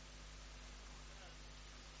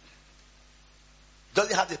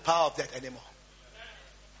 Doesn't have the power of death anymore.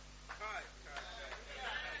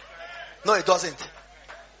 No, it doesn't.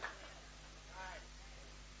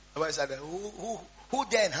 Who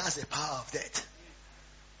then has the power of death?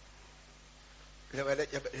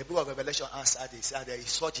 The book of Revelation answered this. He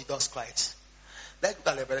saw Jesus Christ. Let's look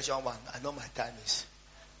at Revelation 1. I know my time is.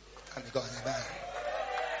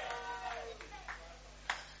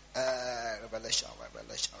 Revelation.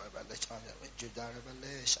 Judah,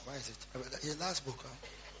 Revelation. Why is it? It's the last book.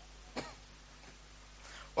 Huh?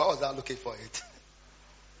 Why was I looking for it?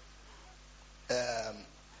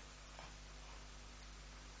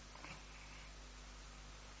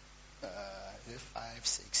 5,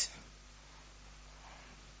 6.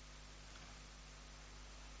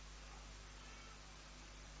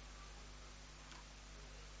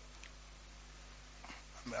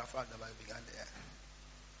 I found the Bible began there.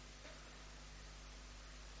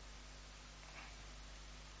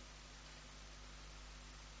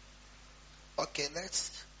 Okay,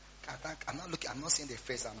 I'm not seeing the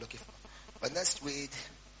phrase I'm looking for. But let's read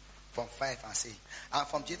from 5 and see. And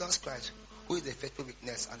from Jesus Christ, who is the faithful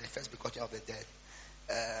witness and the first begotten of the dead,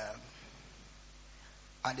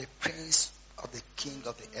 and the prince of the king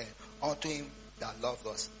of the air, unto him that loved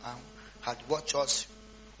us and had watched us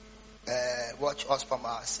from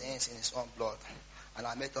our sins in his own blood, and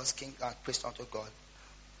had made us king and priest unto God,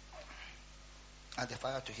 and the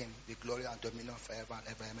Father, to him be glory and dominion forever and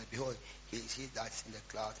ever. Amen. Behold, he is he that is in the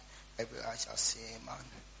cloud. Every eye shall see him and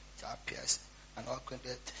shall pierce, and all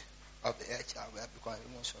kindred of the earth shall become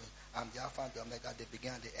emotion. I am the Alpha and the Omega, the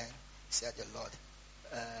beginning and the end, said the Lord,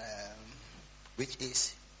 which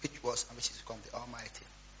was, and which is to come, the Almighty.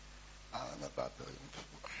 I don't know about the...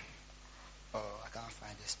 Oh, I can't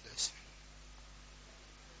find this place.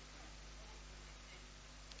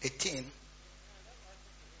 18.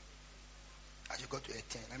 I should go to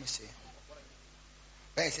 18. Let me see.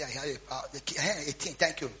 When I say I have a power, 18,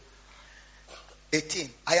 thank you. 18.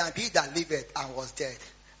 I am he that liveth and was dead.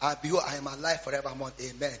 And behold, I am alive forevermore.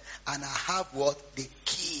 Amen. And I have what? The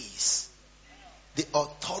keys. The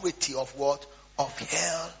authority of what? Of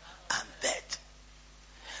hell and death.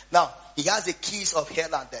 Now, he has the keys of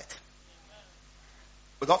hell and death.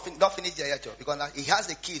 But don't finish there yet, because now he has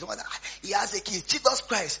the keys. He has the keys. Jesus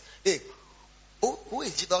Christ. Hey, who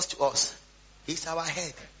is Jesus to us? He's our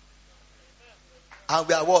head. And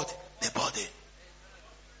we are what? The body.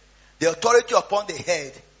 The authority upon the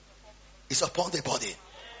head is upon the body.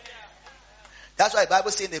 That's why the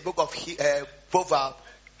Bible says in the book of Proverbs,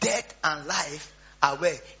 death and life are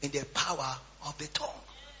where? In the power of the tongue.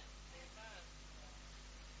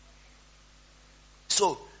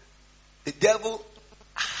 So, the devil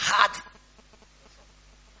had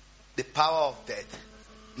the power of death.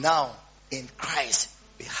 Now, in Christ,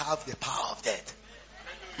 we have the power of death.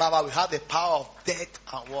 Mama, we have the power of death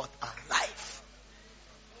and what? And life.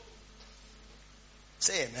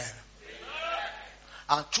 Say amen.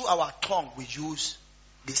 And through our tongue, we use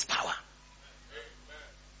this power.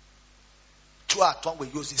 Through our tongue, we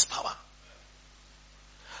use this power.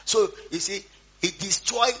 So, you see, he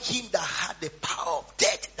destroyed him that had the power of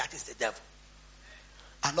death, that is the devil.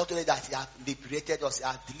 And not only that, he has liberated us, he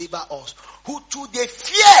has delivered us, who through the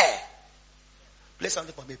fear, play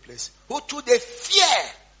something for me, please. Who through the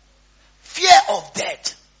fear of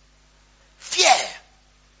death, fear,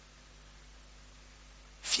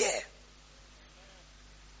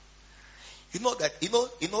 You know that,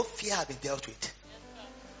 fear has been dealt with.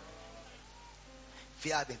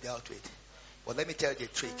 Fear has been dealt with. But let me tell you the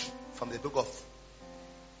trick from the book of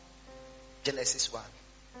Genesis 1.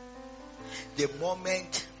 The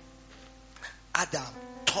moment Adam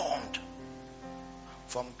turned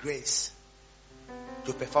from grace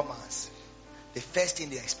to performance, the first thing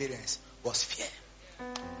they experienced was fear.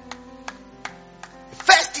 The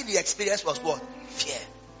first thing they experienced was what? Fear.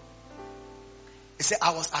 He said,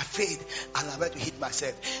 I was afraid and I went to hit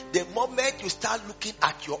myself. The moment you start looking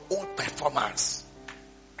at your own performance,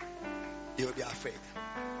 you will be afraid.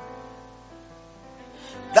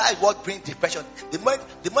 That is what brings depression. The moment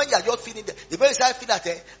you are just feeling, the moment you start feeling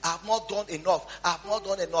that I have not done enough, I have not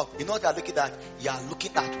done enough. You know what you are looking at? You are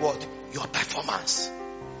looking at what? Your performance.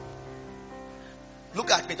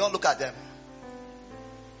 Look at me, don't look at them.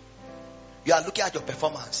 You are looking at your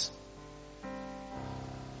performance.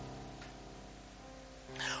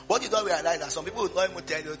 What you don't realize that some people will not even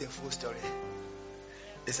tell you the full story.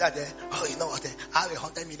 They said, oh, you know what? I have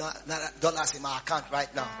 $100 million in my account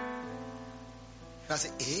right now. And I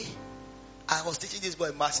said, I was teaching this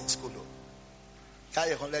boy maths in school. He had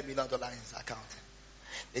 $100 million in his account.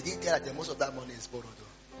 They didn't tell that most of that money is borrowed.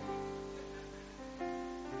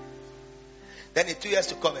 Then in 2 years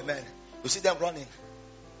to come, amen, you see them running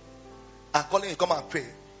and calling you, come and pray.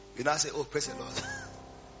 You now say, oh, praise the Lord.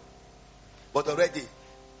 But already,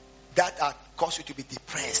 that had caused you to be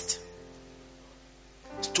depressed.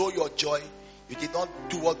 Stole your joy. You did not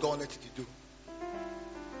do what God wanted you to do.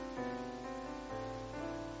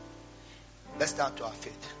 Let's stand to our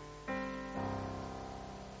feet.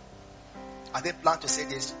 I didn't plan to say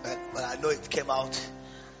this, but I know it came out.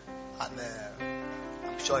 And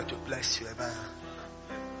I'm sure it will bless you. Amen.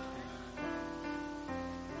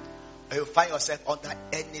 When you find yourself under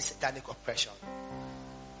any satanic oppression,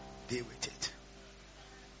 deal with it.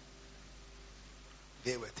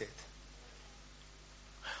 Deal with it.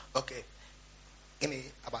 Okay. Give me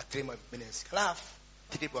about 3 more minutes. Can I have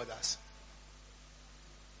 3 brothers?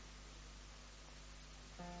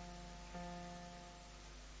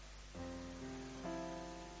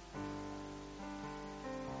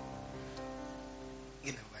 In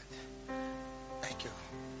a moment. Thank you.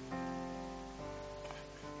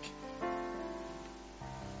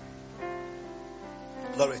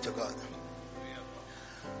 Glory to God.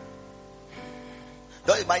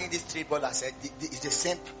 Don't imagine these 3 brothers. It's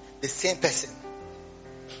the same person.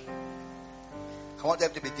 I want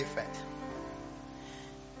them to be different.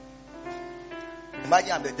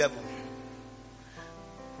 Imagine I'm the devil.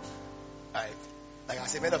 Right? Like I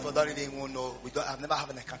said, many of us don't really even know. I've never had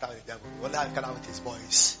an encounter with the devil. We only have an encounter with his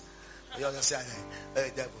boys. You just say,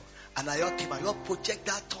 the devil. And I ought to, project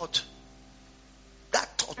that thought.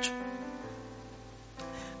 That thought.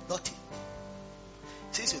 Nothing.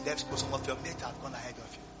 Since you left school, some of your mates have gone ahead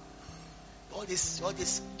of you. All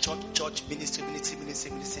this church ministry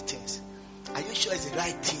things. Are you sure it's the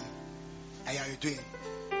right thing? Are you doing?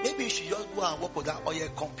 Maybe you should just go and work with that oil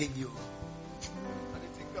company.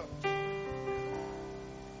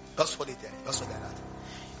 Just hold it there. Just hold that.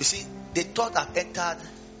 You see, the thought that entered,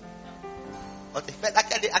 but the first,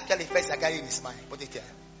 actually first I got in his mind. Put it there.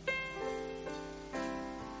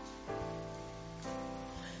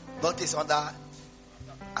 Notice under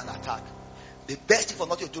an attack. The best thing for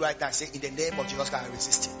not to do right now is say, in the name of Jesus Christ, I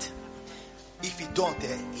resist it. If you don't,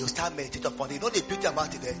 you'll start meditating upon it. You know the beauty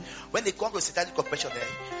about it. When they come to satanic oppression,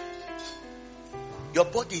 your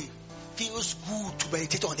body feels good to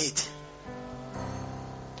meditate on it.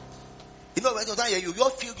 You know, when you're down here, you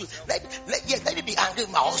feel good. Let me be angry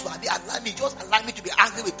with my husband. Allow me to be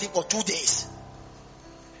angry with him for 2 days.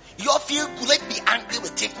 You feel good. Let me be angry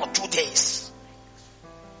with him for 2 days.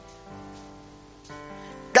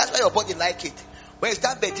 That's why your body like it. When you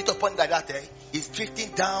start meditating upon it like that, it's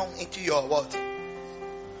drifting down into your what?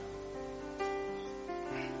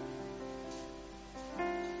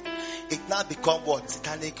 It now become what?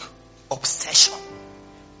 Satanic obsession.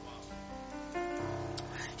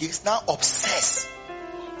 He's now obsessed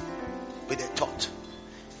with the thought.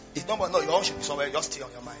 It's not your own should be somewhere, just stay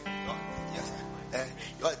on your mind.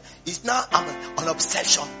 Yes. It's now an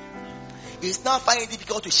obsession. It's now finding it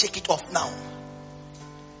difficult to shake it off now.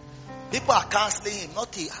 People are counseling him.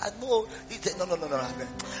 Nothing. I know. He said, no.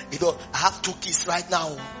 You know, I have 2 kids right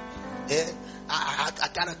now. I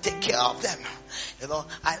cannot take care of them. You know,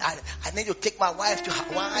 I need to take my wife to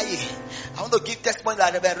Hawaii. I want to give testimony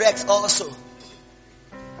like Reverend Rex also.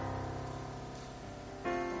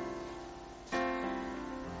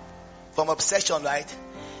 From obsession, right?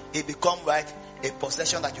 It become right a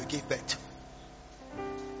possession that you give birth to.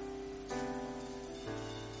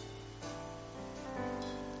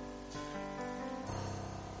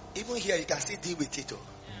 Even here, you can still deal with it. You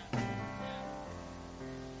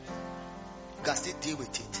can still deal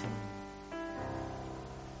with it.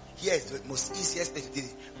 Here is the most easiest place to deal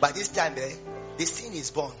with it. By this time, the sin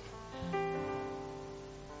is born.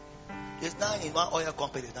 He's now in one oil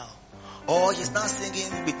company now. Or he's now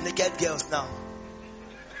singing with naked girls now.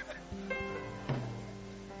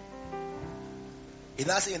 He's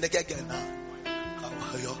now singing naked girls now. How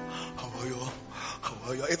are you? How are you? How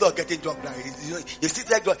are you? He's not getting drunk now. You sit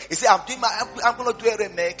there, you say, I'm going to do a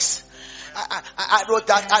remix. I wrote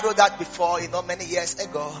that before, many years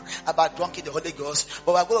ago, about drunk in the Holy Ghost.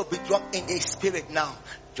 But we're going to be drunk in the Spirit now.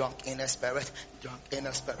 Drunk in the Spirit, drunk in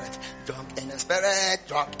the Spirit, drunk in the Spirit,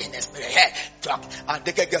 drunk in the Spirit, yeah, drunk. And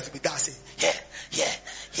they get girls to be dancing. Yeah.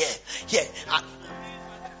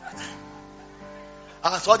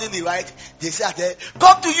 And suddenly, right, they say,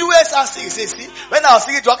 come to US and sing. Say, see, when I was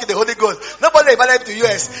singing drunk in the Holy Ghost, nobody invited me to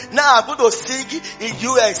US. Now I'm going to sing in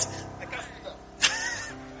US.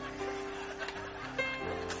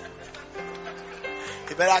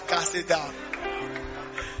 You better cast it down.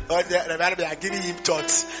 Or they are giving him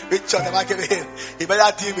thoughts. Which church am I giving him? He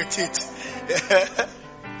better deal with it.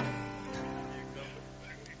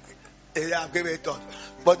 Yeah, I'm giving it thought.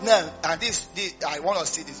 But now, and this I want to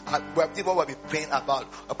see this. People will be praying about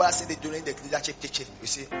said it during the leadership teaching. You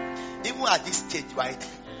see, even at this stage, right?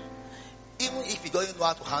 Even if you don't know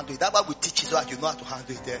how to handle it, that's why we teach you so that you know how to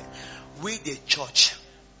handle it. We, the church,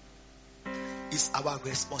 it's our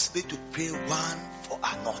responsibility to pray one for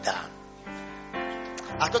another.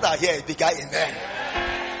 I thought I hear a big guy, amen.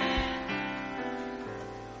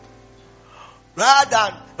 Rather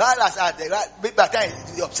than maybe by the time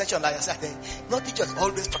the obsession like I said, not teachers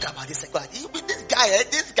always talk about this. This guy,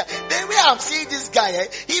 the way I'm seeing this guy,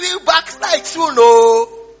 he will backslide soon, no.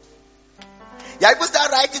 Yeah, people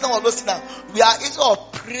start writing all those now. We are instead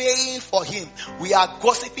of praying for him, we are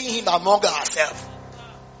gossiping him among ourselves.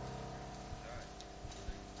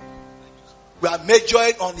 We are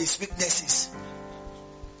majoring on his weaknesses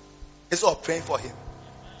instead of praying for him.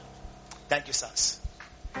 Thank you, sirs.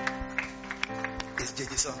 It's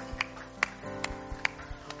JJ son.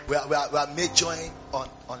 We are majoring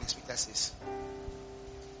on his weaknesses.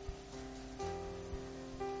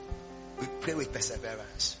 We pray with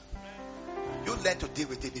perseverance. You learn to deal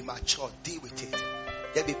with it, be mature, deal with it.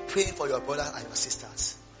 Then be praying for your brothers and your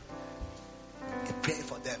sisters. Be praying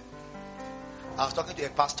for them. I was talking to a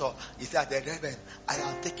pastor. He said, the Reverend, I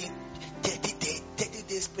am taking 30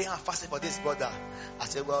 days praying and fasting for this brother. I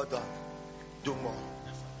said, well done. Do more.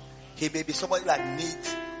 He may be somebody that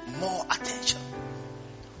needs more attention.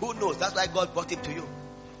 Who knows? That's why God brought him to you.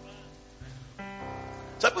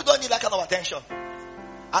 Some people don't need that kind of attention.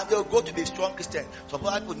 And they'll go to be a strong Christian. Some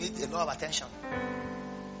people need a lot of attention.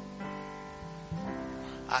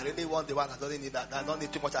 I really want the one that doesn't need that. I don't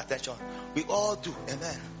need too much attention. We all do.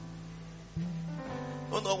 Amen.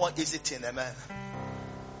 No one easy thing. Amen.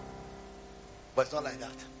 But it's not like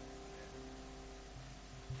that.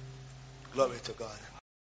 Glory to God.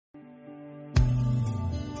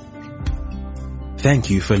 Thank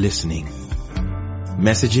you for listening.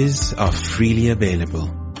 Messages are freely available.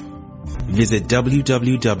 Visit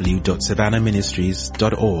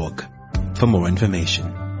www.savannahministries.org for more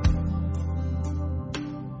information.